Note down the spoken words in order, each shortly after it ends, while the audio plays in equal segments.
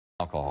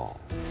alcohol.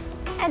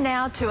 And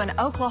now to an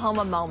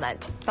Oklahoma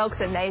moment.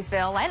 Folks in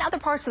Maysville and other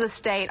parts of the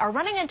state are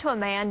running into a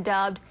man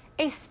dubbed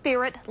a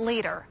spirit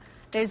leader.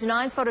 News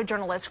 9's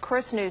photojournalist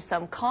Chris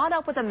Newsom caught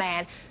up with a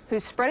man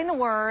who's spreading the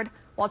word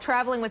while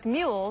traveling with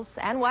mules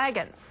and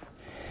wagons.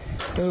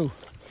 Ooh.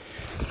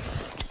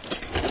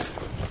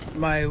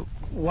 My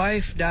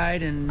wife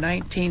died in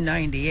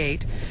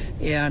 1998,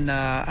 and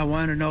I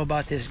wanted to know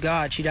about this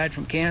God. She died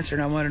from cancer,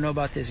 and I wanted to know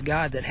about this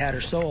God that had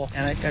her soul.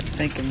 And I got to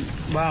thinking,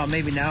 wow,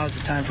 maybe now is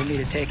the time for me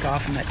to take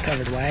off in that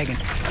covered wagon.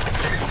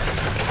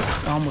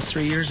 Almost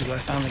 3 years ago, I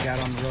finally got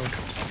on the road.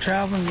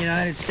 Traveling the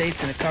United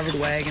States in a covered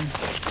wagon,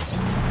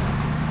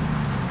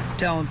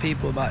 telling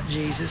people about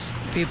Jesus.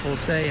 People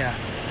say,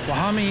 well,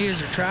 how many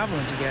years are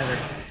traveling together?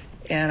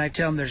 And I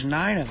tell them there's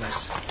 9 of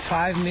us.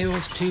 5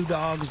 mules, 2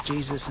 dogs,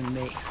 Jesus and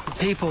me.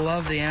 People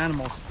love the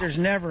animals. There's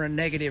never a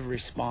negative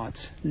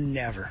response.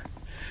 Never.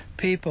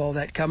 People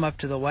that come up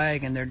to the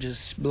wagon, they're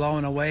just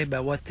blown away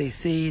by what they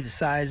see, the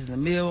size of the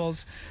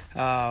mules,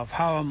 how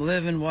I'm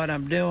living, what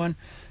I'm doing.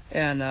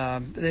 And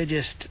they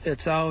just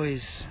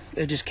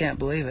can't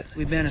believe it.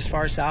 We've been as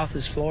far south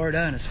as Florida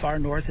and as far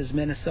north as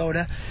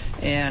Minnesota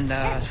and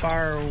as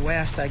far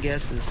west, I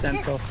guess, as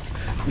central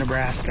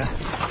Nebraska.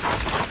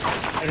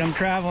 And I'm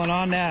traveling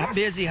on that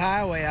busy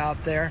highway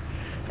out there,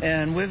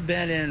 and we've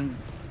been in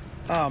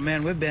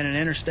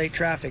interstate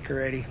traffic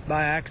already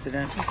by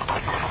accident.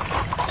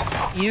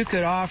 You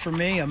could offer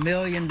me $1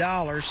 million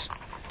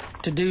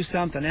to do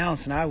something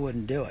else, and I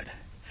wouldn't do it,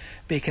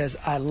 because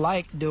I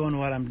like doing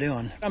what I'm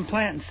doing. I'm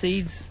planting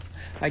seeds,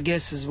 I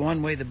guess is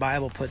one way the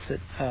Bible puts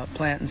it,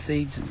 planting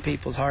seeds in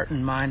people's heart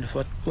and mind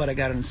with what I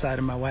got inside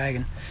of my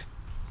wagon.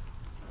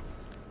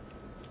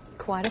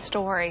 Quite a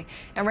story.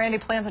 And Randy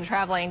plans on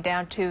traveling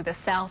down to the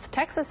South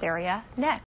Texas area next.